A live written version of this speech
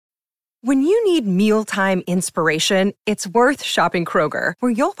When you need mealtime inspiration, it's worth shopping Kroger,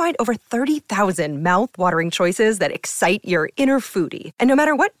 where you'll find over 30,000 mouth-watering choices that excite your inner foodie. And no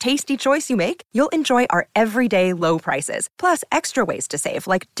matter what tasty choice you make, you'll enjoy our everyday low prices, plus extra ways to save,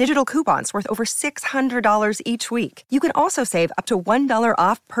 like digital coupons worth over $600 each week. You can also save up to $1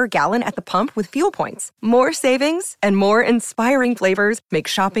 off per gallon at the pump with fuel points. More savings and more inspiring flavors make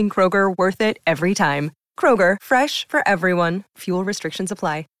shopping Kroger worth it every time. Kroger, fresh for everyone. Fuel restrictions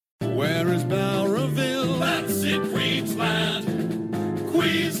apply. Where is Bowraville? That's in Queensland.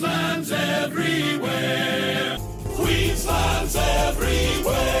 Queensland's everywhere. Queensland's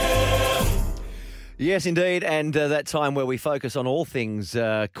everywhere. Yes, indeed, and that time where we focus on all things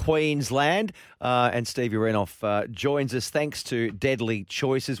Queensland. And Stevie Renouf joins us thanks to Deadly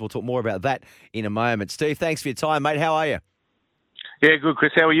Choices. We'll talk more about that in a moment. Steve, thanks for your time, mate. How are you? Yeah, good,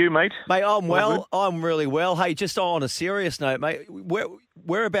 Chris. How are you, mate? Mate, I'm well. I'm really well. Hey, just on a serious note, mate,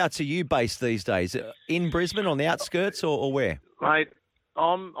 whereabouts are you based these days? In Brisbane, on the outskirts, or where? Mate,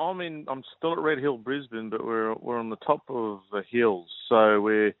 I'm still at Red Hill, Brisbane, but we're on the top of the hills, so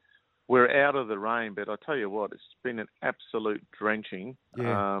we're out of the rain. But I tell you what, it's been an absolute drenching.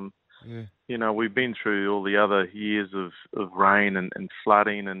 Yeah. You know, we've been through all the other years of rain and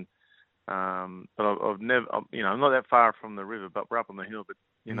flooding and. But I've never, I'm not that far from the river, but we're up on the hill. But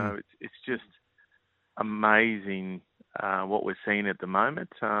you know, it's just amazing what we're seeing at the moment.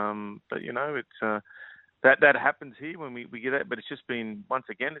 But you know, it's that happens here when we get that. But it's just been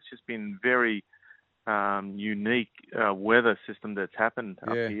very unique weather system that's happened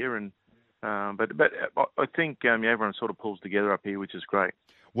up here. And but I think everyone sort of pulls together up here, which is great.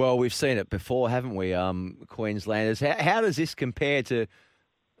 Well, we've seen it before, haven't we, Queenslanders? How does this compare to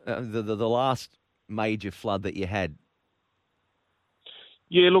the last major flood that you had?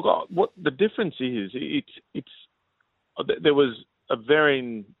 Yeah, look, what the difference is, it's there was a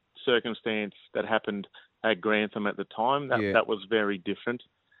varying circumstance that happened at Grantham at the time. That was very different,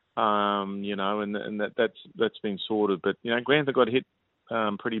 you know, and that's been sorted. But you know, Grantham got hit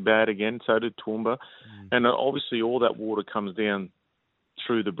pretty bad again. So did Toowoomba, and obviously all that water comes down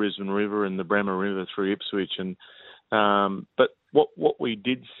through the Brisbane River and the Bremer River through Ipswich, and but what we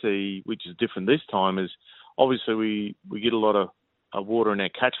did see, which is different this time, is obviously we get a lot of water in our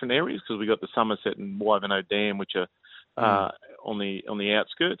catchment areas because we got the Somerset and Wivenhoe Dam, which are on the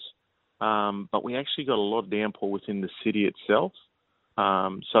outskirts. But we actually got a lot of downpour within the city itself.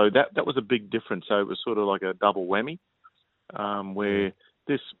 So that was a big difference. So it was sort of like a double whammy, where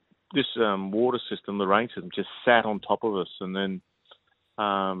this water system, the rain system, just sat on top of us, and then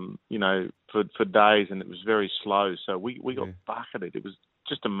you know, for days, and it was very slow. So we got bucketed. It was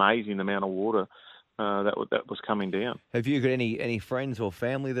just amazing the amount of water that was coming down. Have you got any friends or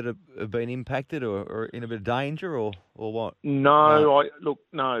family that have been impacted or in a bit of danger or what? No,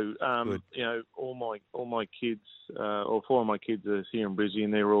 no. You know, all my kids, or four of my kids are here in Brisbane.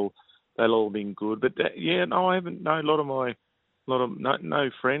 They'll all been good. But I haven't. No, no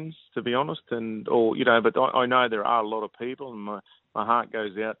friends, to be honest, or you know. But I know there are a lot of people, and my heart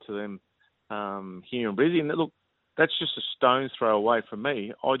goes out to them here in Brisbane. Look, that's just a stone's throw away from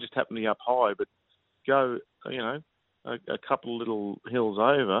me. I just happen to be up high, but go, you know, a couple of little hills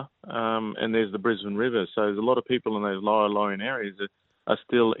over, and there's the Brisbane River. So there's a lot of people in those lower-lying areas that are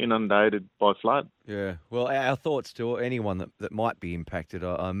still inundated by flood. Yeah. Well, our thoughts to anyone that might be impacted.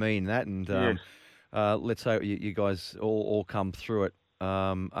 I mean that, and let's hope you guys all come through it.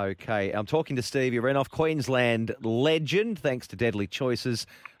 Okay, I'm talking to Stevie Renouf, Queensland legend, thanks to Deadly Choices,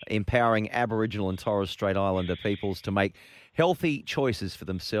 empowering Aboriginal and Torres Strait Islander peoples to make healthy choices for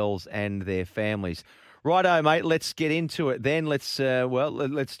themselves and their families. Righto, mate, let's get into it then. Let's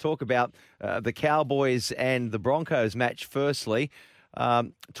talk about the Cowboys and the Broncos match firstly.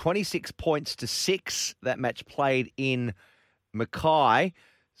 26 points to 6, that match played in Mackay.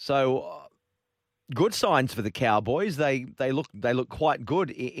 So good signs for the Cowboys. They look quite good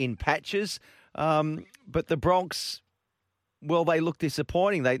in patches, but the Bronx, well, they look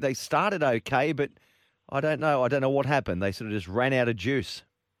disappointing. They started okay, but I don't know what happened. They sort of just ran out of juice.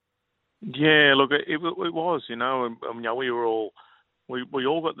 Yeah, look, it was, you know, we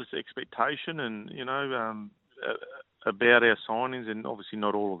all got this expectation, and you know, about our signings, and obviously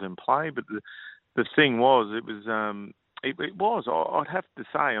not all of them play, but the thing was, it was. I'd have to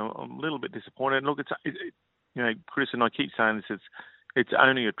say I'm a little bit disappointed. And look, you know, Chris, and I keep saying this, it's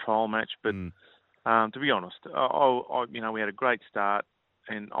only a trial match, but to be honest, you know, we had a great start,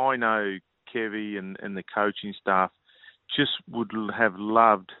 and I know Kevy and the coaching staff just would have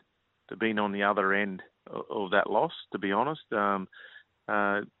loved to been on the other end of that loss. To be honest,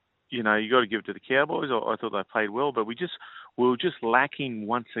 you know, you got to give it to the Cowboys. I thought they played well, but we we were just lacking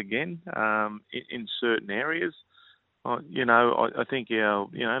once again in certain areas. I think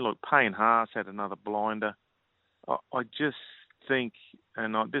Payne Haas had another blinder. I just think,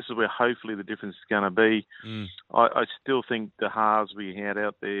 this is where hopefully the difference is going to be. I still think the halves we had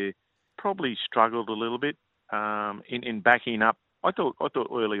out there probably struggled a little bit in backing up. I thought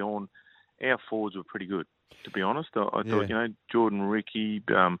early on our forwards were pretty good, to be honest. I thought, Jordan Ricky,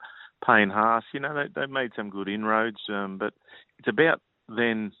 Payne Haas, they made some good inroads, but it's about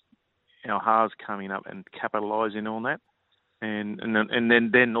then our halves coming up and capitalising on that. And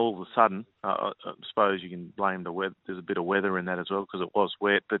then all of a sudden, I suppose you can blame the weather. There's a bit of weather in that as well because it was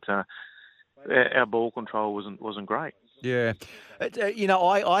wet. But our ball control wasn't great. Yeah,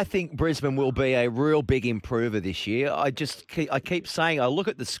 I think Brisbane will be a real big improver this year. I keep saying, I look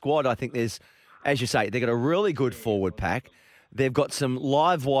at the squad. I think there's, as you say, they've got a really good forward pack. They've got some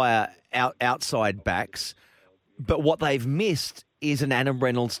live wire outside backs, but what they've missed is an Adam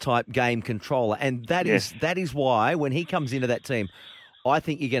Reynolds type game controller. And that is why when he comes into that team, I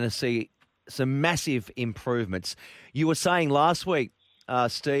think you're going to see some massive improvements. You were saying last week,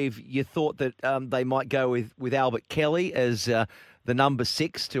 Steve, you thought that they might go with Albert Kelly as the number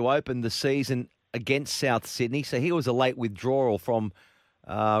 6 to open the season against South Sydney. So he was a late withdrawal from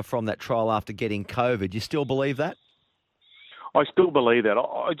that trial after getting COVID. You still believe that? I still believe that.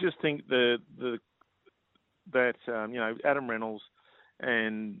 I just think that Adam Reynolds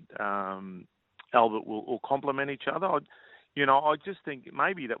and Albert will complement each other. I just think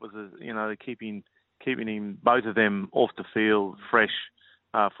maybe that was keeping him, both of them, off the field fresh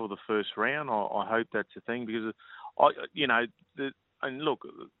for the first round. I hope that's the thing because the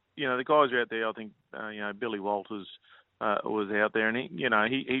guys are out there. I think Billy Walters was out there and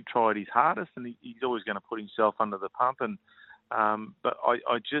he tried his hardest and he's always going to put himself under the pump and. But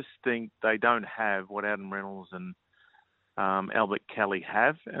I just think they don't have what Adam Reynolds and Albert Kelly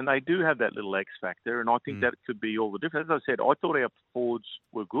have, and they do have that little X factor, and I think that could be all the difference. As I said, I thought our forwards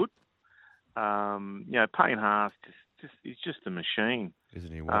were good. Payne Haas he's just a machine,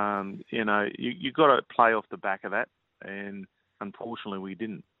 isn't he? You got to play off the back of that, and unfortunately we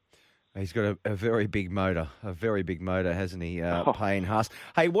didn't. He's got a very big motor, hasn't he, Payne Haas?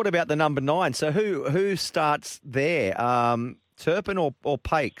 Hey, what about the number 9? So who starts there, Turpin or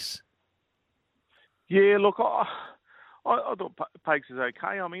Pakes? Yeah, look, I thought Pakes is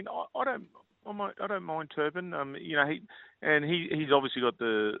okay. I mean, I don't mind Turpin. He's obviously got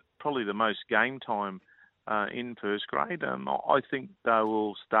probably the most game time in first grade. I think they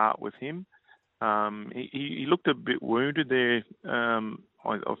will start with him. He looked a bit wounded there.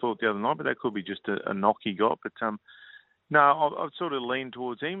 I thought the other night, but that could be just a knock he got. But no, I've sort of leaned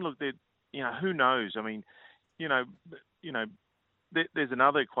towards him. Look, who knows? I mean, there's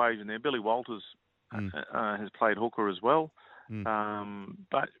another equation there. Billy Walters has played hooker as well. But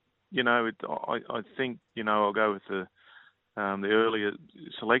I think I'll go with the earlier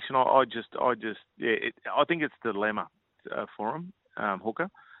selection. I think it's the dilemma for him,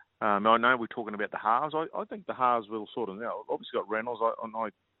 hooker. I know we're talking about the halves. I think the halves will sort of now. Obviously got Reynolds. I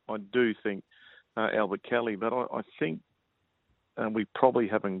do think Albert Kelly, but I think we probably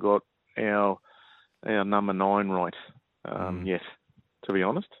haven't got our number 9 right yet, to be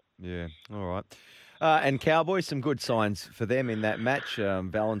honest. Yeah, all right. And Cowboys, some good signs for them in that match.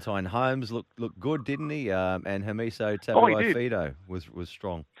 Valentine Holmes looked good, didn't he? And Hamiso Tabuai-Fidow was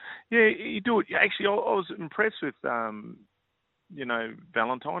strong. Yeah, he did. Actually, I was impressed with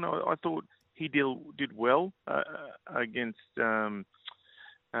Valentine. I thought he did well against.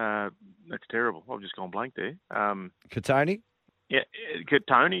 That's terrible. I've just gone blank there. Katoni? Yeah,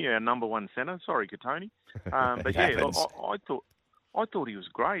 Katoni, our number 1 centre. Sorry, Katoni. But yeah, I thought he was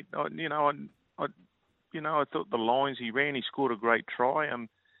great. I thought the lines he ran, he scored a great try.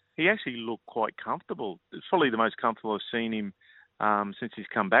 He actually looked quite comfortable. It's probably the most comfortable I've seen him since he's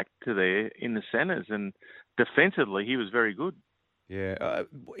come back to there in the centres. And defensively, he was very good. Yeah,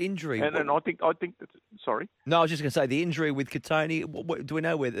 injury. And I think that's, sorry. No, I was just going to say the injury with Katoni. Do we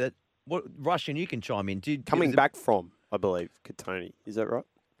know where that? What Russian? You can chime in. Coming back from, I believe, Katoni. Is that right?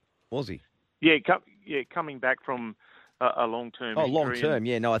 Was he? Yeah, coming back from a long-term. Oh, long-term.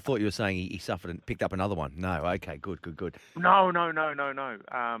 Yeah. No, I thought you were saying he suffered and picked up another one. No. Okay. Good. No.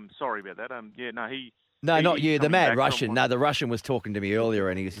 Sorry about that. He. No, not you. The mad Russian. No, the Russian was talking to me earlier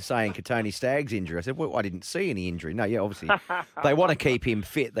and he was saying Katoni Staggs' injury. I said, well, I didn't see any injury. No, yeah, obviously. They want to keep him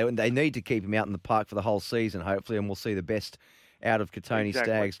fit. They need to keep him out in the park for the whole season, hopefully, and we'll see the best out of Katoni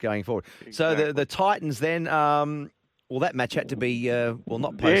Staggs going forward. Exactly. So the Titans then, that match had to be,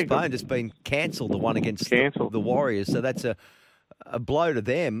 not postponed, it's been cancelled, the one against the Warriors. So that's a blow to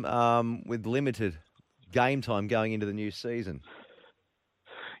them with limited game time going into the new season.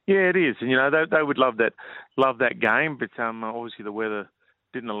 Yeah, it is, and they would love that game, but obviously the weather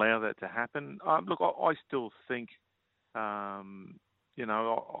didn't allow that to happen. Look, I still think, out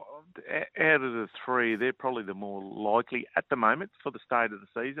of the three, they're probably the more likely at the moment for the state of the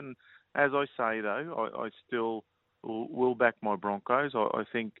season. As I say, though, I still will back my Broncos. I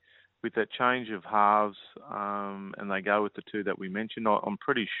think with that change of halves, and they go with the two that we mentioned, I'm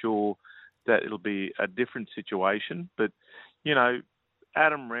pretty sure that it'll be a different situation. But,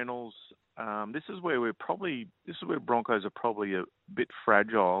 Adam Reynolds, this is where Broncos are probably a bit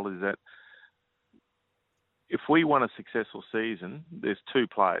fragile, is that if we want a successful season, there's two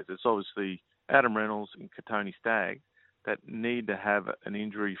players. It's obviously Adam Reynolds and Kotoni Staggs that need to have an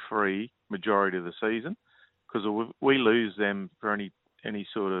injury-free majority of the season, because if we lose them for any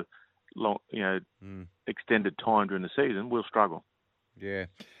sort of long, extended time during the season, we'll struggle. Yeah.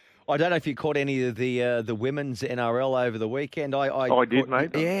 I don't know if you caught any of the women's NRL over the weekend. I did, mate.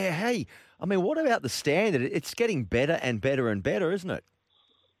 Yeah, hey. I mean, what about the standard? It's getting better and better and better, isn't it?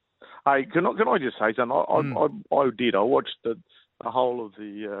 Hey, can I just say something? I did. I watched the whole of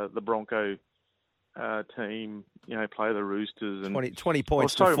the Bronco team, play the Roosters, and 20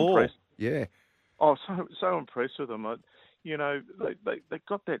 points to 4. Impressed. Yeah. I was so impressed with them. They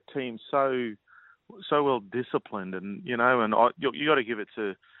got that team so well disciplined, and you got to give it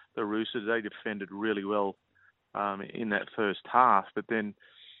to the Roosters. They defended really well in that first half, but then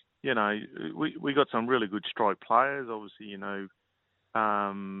we got some really good strike players. Obviously,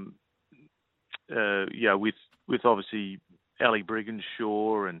 with obviously Ali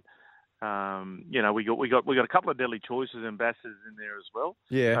Brigginshaw, and we got a couple of deadly choices and Bassers in there as well.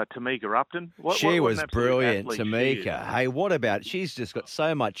 Yeah, Tamika Upton. She was brilliant, Tamika. Hey, what about? She's just got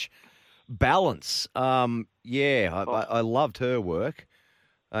so much balance. I loved her work.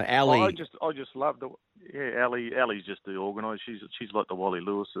 Ali, I just loved it. Yeah, Ali's just the organiser. She's like the Wally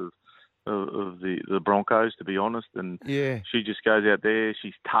Lewis of the Broncos, to be honest. And she just goes out there.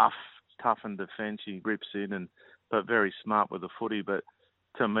 She's tough in defence. She rips in, but very smart with the footy. But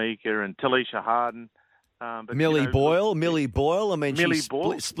Tamika and Talisha Harden. Millie Boyle. I mean, Millie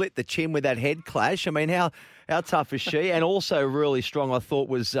she split the chin with that head clash. I mean, how tough is she? And also really strong, I thought,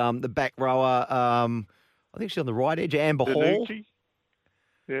 was the back rower. I think she's on the right edge, Amber Hall.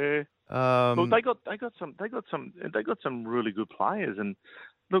 Yeah. Look, they got some really good players, and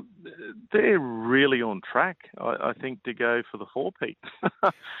look, they're really on track. I think to go for the 4-peat.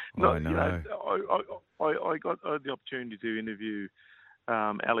 I know. I got the opportunity to interview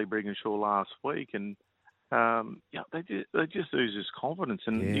Ali Brigginshaw last week, and they just oozes confidence,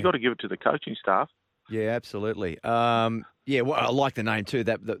 and you got to give it to the coaching staff. Yeah, absolutely. Well, I like the name too.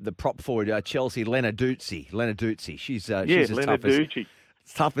 That the prop forward, Chelsea, Lenarduzzi. She's as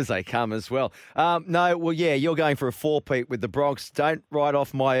tough as they come as well. You're going for a 4-peat with the Bronx. Don't write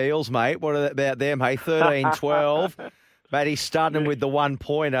off my Eels, mate. What about them? Hey, 13-12. Matty Stutton with the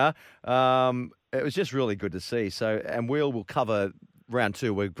 1-pointer. It was just really good to see. So, and we'll cover round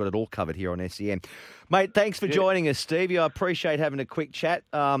 2. We've got it all covered here on SEN. Mate, thanks for joining us, Stevie. I appreciate having a quick chat.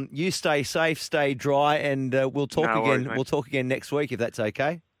 You stay safe, stay dry, and we'll talk again. We'll talk again next week if that's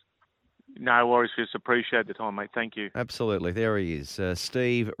okay. No worries, Chris. Appreciate the time, mate. Thank you. Absolutely. There he is,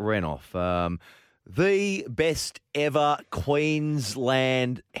 Steve Renouf, the best ever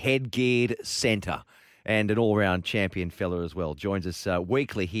Queensland headgeared centre and an all-round champion fella as well. Joins us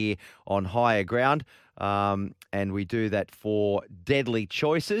weekly here on Higher Ground, and we do that for Deadly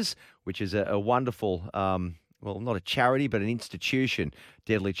Choices, which is a wonderful, not a charity, but an institution,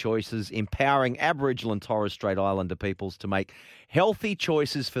 Deadly Choices, empowering Aboriginal and Torres Strait Islander peoples to make healthy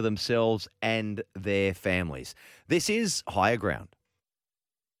choices for themselves and their families. This is Higher Ground.